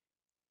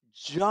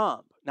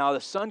 "Jump!" Now the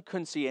son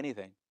couldn't see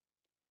anything.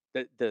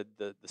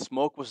 The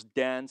smoke was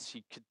dense.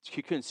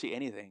 He couldn't see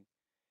anything.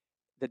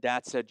 The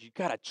dad said, "You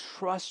gotta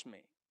trust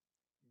me.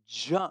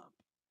 Jump!"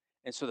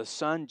 And so the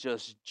son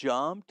just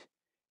jumped,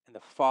 and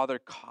the father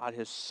caught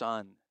his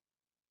son.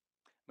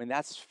 I mean,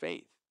 that's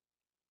faith.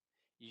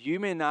 You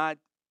may not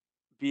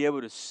be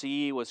able to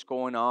see what's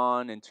going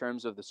on in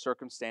terms of the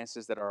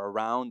circumstances that are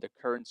around the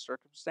current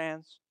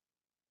circumstance,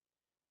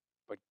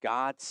 but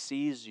God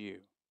sees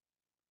you.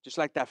 Just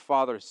like that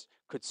father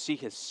could see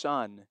his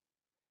son,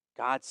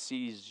 God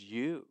sees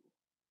you,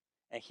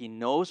 and he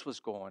knows what's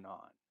going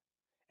on,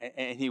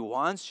 and he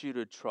wants you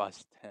to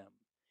trust him.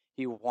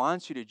 He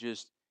wants you to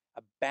just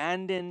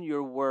abandon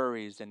your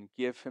worries and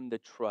give him the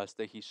trust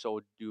that he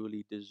so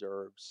duly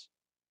deserves.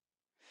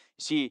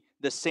 See,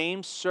 the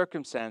same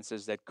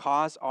circumstances that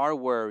cause our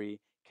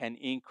worry can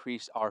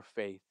increase our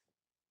faith.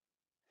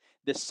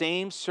 The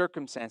same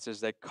circumstances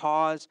that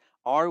cause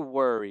our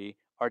worry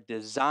are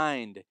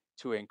designed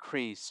to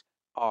increase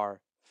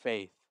our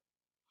faith.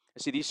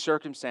 See, these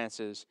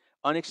circumstances,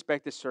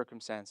 unexpected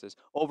circumstances,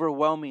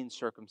 overwhelming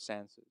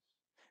circumstances,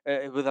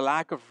 with a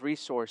lack of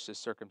resources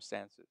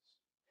circumstances,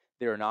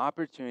 they're an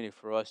opportunity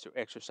for us to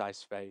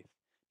exercise faith,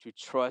 to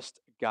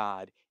trust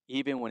God,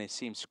 even when it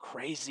seems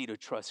crazy to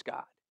trust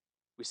God.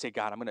 We say,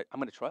 God,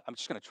 I'm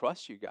just gonna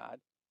trust you, God.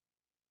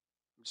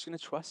 I'm just gonna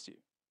trust you.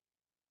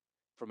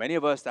 For many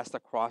of us, that's the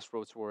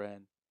crossroads we're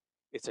in.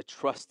 It's a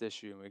trust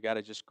issue, and we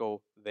gotta just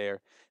go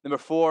there. Number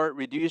 4,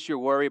 reduce your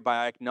worry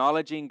by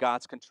acknowledging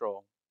God's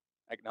control.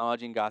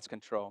 Acknowledging God's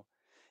control.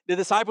 The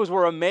disciples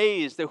were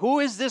amazed. Who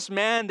is this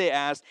man, they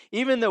asked?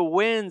 Even the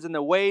winds and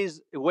the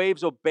waves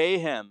obey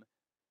him.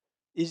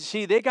 You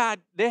see, they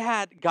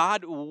had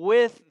God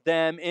with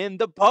them in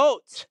the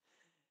boat.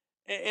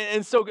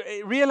 And so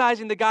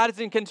realizing that God is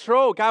in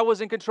control, God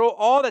was in control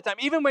all the time.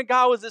 Even when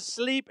God was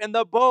asleep in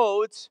the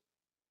boat,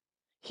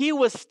 he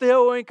was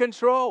still in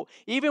control.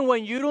 Even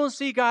when you don't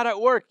see God at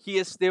work, he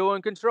is still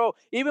in control.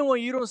 Even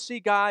when you don't see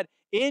God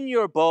in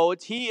your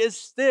boat, he is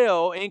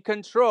still in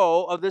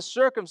control of the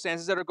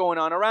circumstances that are going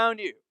on around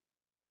you.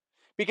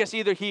 Because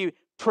either he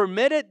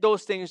permitted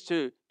those things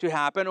to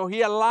happen, or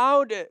he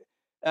allowed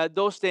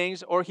those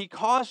things, or he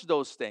caused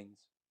those things.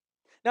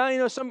 Now,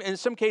 in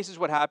some cases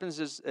what happens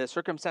is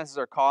circumstances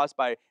are caused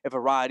by a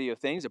variety of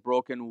things: a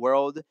broken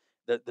world,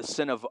 the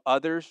sin of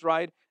others,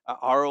 right?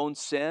 Our own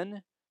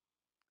sin.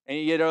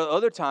 And yet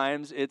other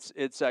times it's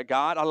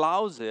God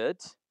allows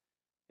it.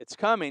 It's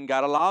coming.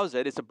 God allows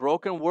it. It's a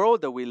broken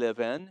world that we live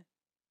in.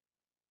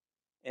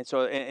 And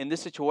so in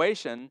this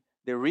situation,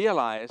 they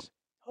realize,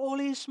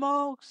 holy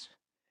smokes,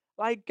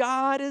 like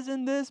God is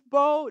in this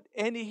boat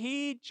and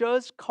he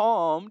just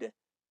calmed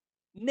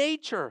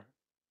nature.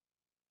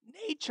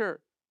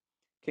 Nature.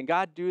 Can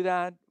God do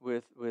that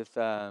with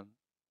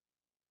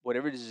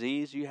whatever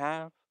disease you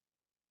have,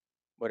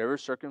 whatever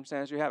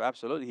circumstance you have?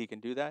 Absolutely, he can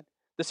do that.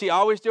 Does he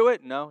always do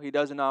it? No, he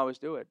doesn't always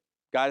do it.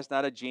 God is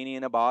not a genie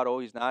in a bottle.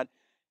 He's not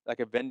like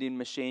a vending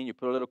machine. You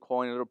put a little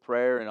coin, a little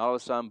prayer, and all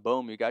of a sudden,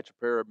 boom, you got your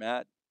prayer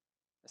met.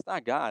 That's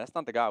not God. That's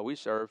not the God we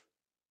serve.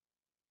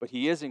 But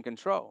he is in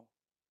control.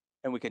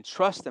 And we can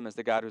trust him as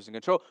the God who's in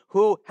control,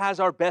 who has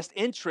our best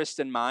interest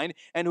in mind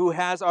and who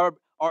has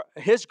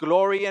his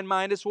glory in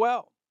mind as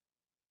well.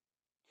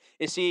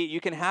 You see, you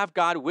can have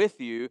God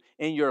with you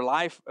in your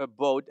life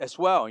boat as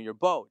well, in your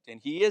boat, and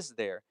he is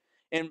there.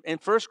 In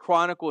 1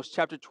 Chronicles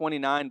chapter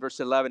 29, verse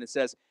 11, it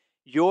says,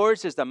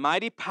 yours is the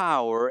mighty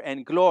power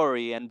and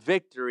glory and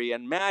victory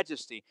and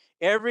majesty.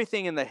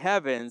 Everything in the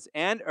heavens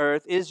and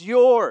earth is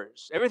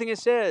yours. Everything it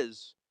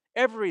says,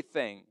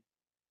 everything.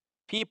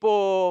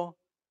 People,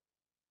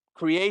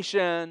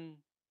 creation,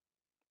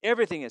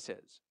 everything is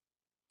his.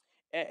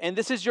 And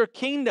this is your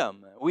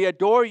kingdom. We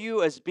adore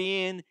you as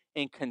being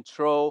in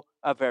control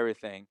of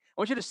everything. I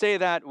want you to say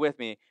that with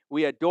me.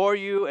 We adore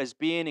you as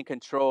being in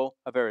control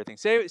of everything.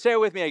 Say it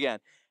with me again.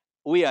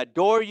 We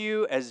adore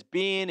you as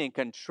being in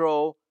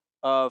control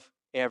of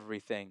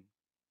everything.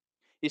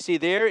 You see,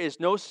 there is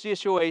no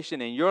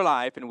situation in your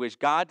life in which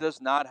God does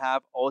not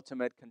have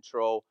ultimate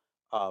control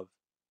of.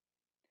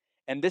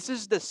 And this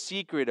is the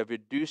secret of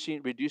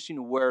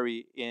reducing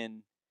worry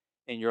in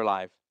your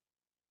life.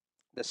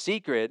 The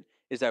secret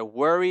is that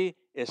worry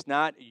is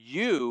not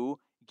you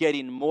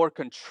getting more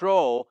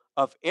control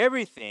of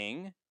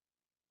everything,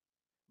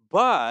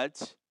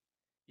 but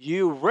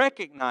you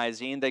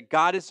recognizing that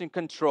God is in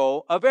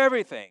control of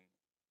everything.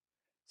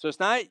 So it's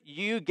not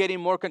you getting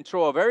more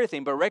control of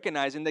everything, but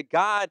recognizing that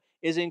God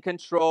is in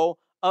control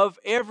of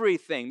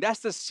everything. That's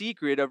the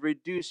secret of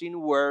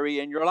reducing worry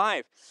in your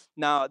life.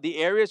 Now, the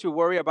areas we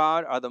worry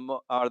about are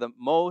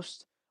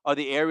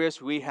the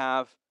areas we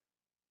have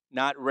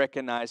not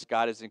recognized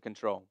God is in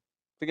control.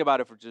 Think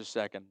about it for just a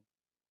second.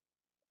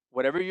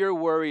 Whatever you're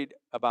worried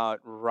about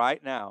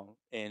right now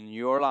in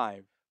your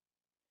life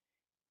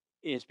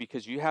is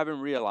because you haven't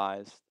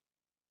realized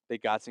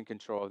that God's in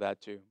control of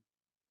that too.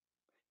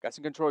 God's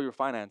in control of your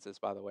finances,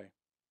 by the way.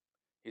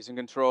 He's in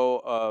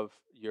control of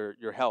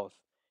your health.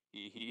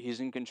 He's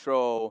in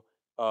control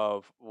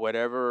of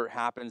whatever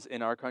happens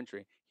in our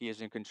country. He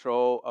is in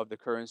control of the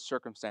current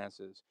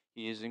circumstances.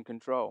 He is in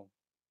control.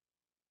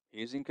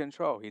 He's in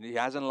control. He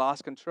hasn't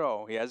lost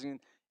control. He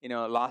hasn't,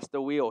 lost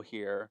the wheel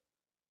here.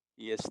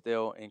 He is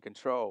still in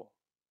control.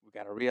 We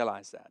got to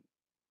realize that.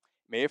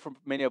 Maybe for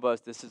many of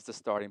us, this is the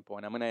starting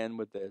point. I'm going to end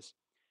with this.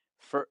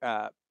 For,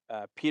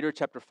 Peter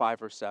chapter 5,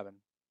 verse 7.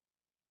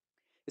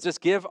 It says,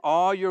 give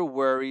all your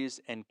worries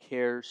and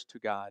cares to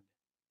God.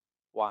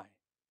 Why?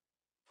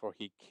 For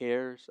he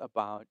cares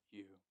about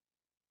you.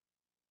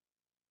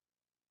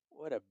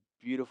 What a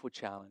beautiful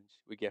challenge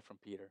we get from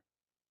Peter.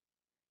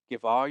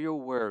 Give all your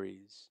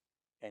worries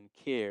and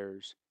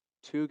cares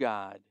to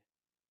God.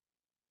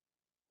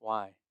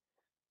 Why?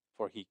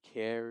 For he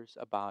cares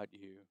about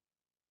you.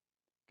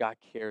 God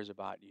cares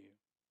about you.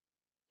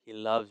 He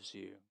loves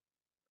you.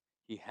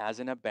 He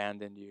hasn't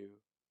abandoned you.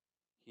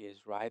 He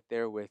is right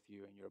there with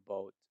you in your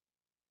boat.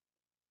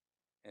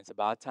 And it's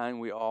about time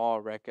we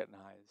all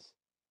recognize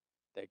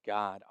that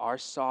God, our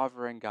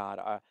sovereign God,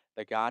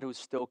 the God who's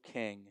still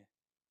king,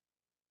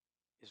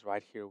 is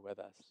right here with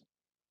us.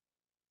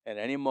 At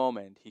any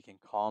moment, he can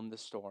calm the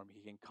storm.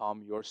 He can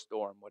calm your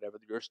storm, whatever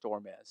your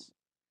storm is.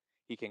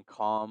 He can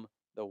calm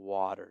the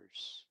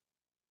waters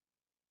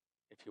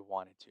if he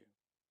wanted to.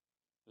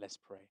 Let's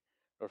pray.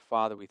 Lord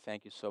Father, we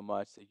thank you so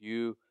much that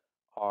you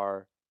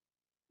are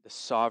the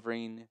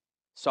sovereign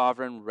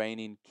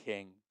reigning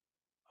king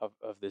of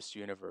this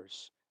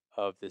universe,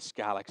 of this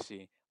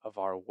galaxy, of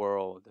our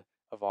world,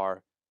 of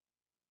our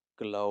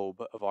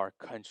globe, of our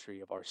country,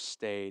 of our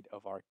state,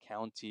 of our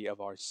county, of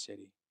our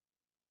city.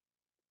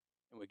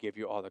 And we give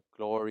you all the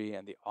glory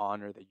and the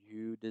honor that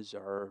you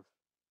deserve.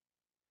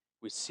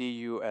 We see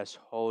you as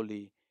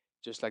holy,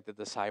 just like the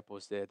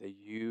disciples did, that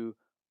you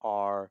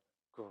are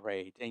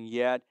great. And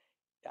yet,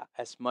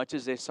 as much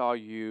as they saw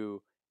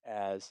you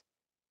as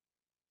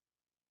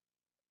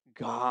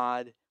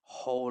God,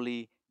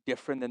 holy,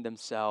 different than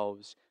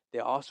themselves, they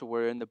also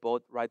were in the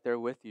boat right there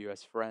with you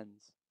as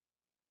friends.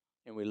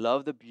 And we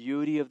love the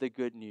beauty of the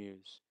good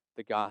news,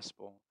 the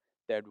gospel,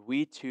 that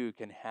we too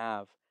can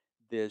have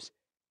this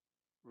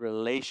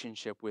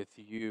relationship with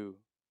you,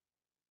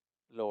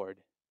 Lord.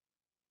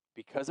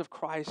 Because of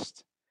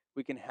Christ,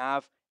 we can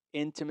have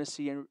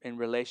intimacy and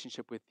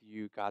relationship with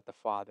you, God the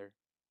Father.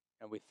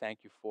 And we thank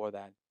you for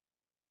that.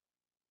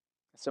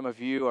 Some of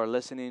you are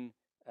listening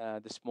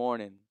this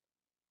morning,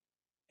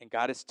 and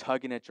God is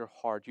tugging at your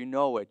heart. You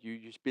know it.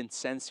 You've been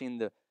sensing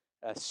the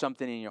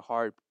something in your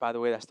heart. By the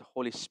way, that's the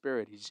Holy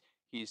Spirit.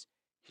 He's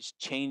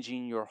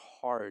changing your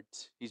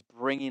heart. He's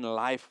bringing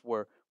life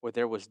where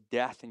there was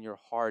death in your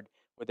heart,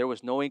 where there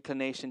was no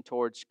inclination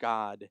towards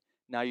God.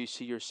 Now you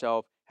see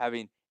yourself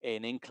having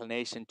an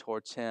inclination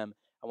towards Him.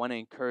 I want to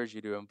encourage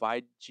you to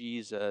invite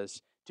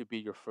Jesus to be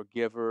your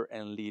forgiver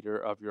and leader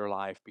of your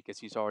life, because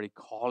He's already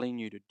calling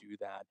you to do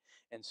that.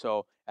 And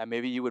so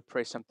maybe you would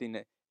pray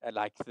something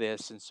like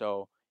this. And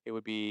so it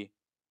would be,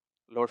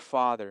 Lord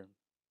Father,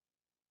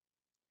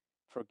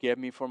 forgive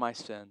me for my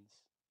sins.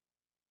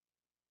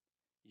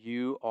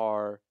 You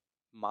are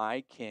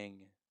my King.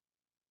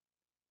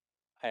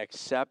 I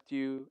accept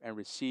you and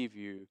receive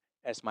you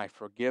as my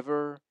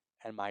forgiver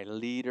and my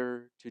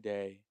leader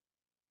today,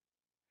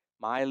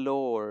 my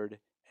Lord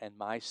and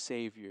my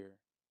Savior.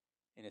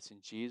 And it's in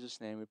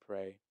Jesus' name we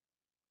pray.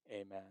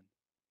 Amen.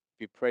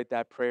 If you prayed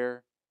that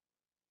prayer,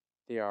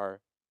 there are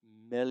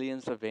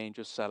millions of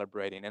angels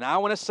celebrating. And I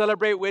want to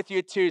celebrate with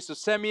you too. So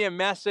send me a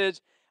message.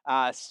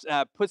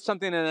 Put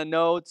something in the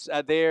notes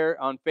there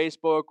on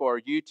Facebook or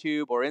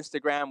YouTube or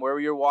Instagram, wherever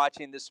you're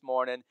watching this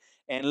morning,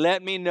 and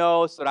let me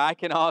know so that I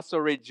can also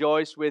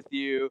rejoice with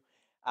you.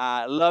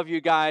 Love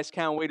you guys.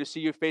 Can't wait to see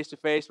you face to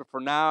face. But for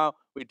now,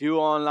 we do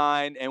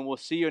online, and we'll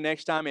see you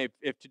next time.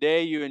 If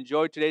today you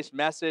enjoyed today's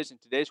message and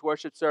today's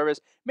worship service,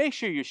 make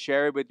sure you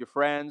share it with your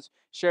friends.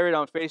 Share it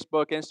on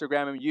Facebook,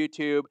 Instagram, and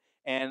YouTube,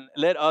 and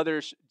let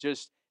others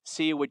just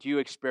see what you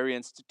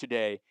experienced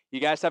today. You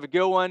guys have a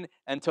good one.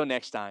 Until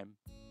next time.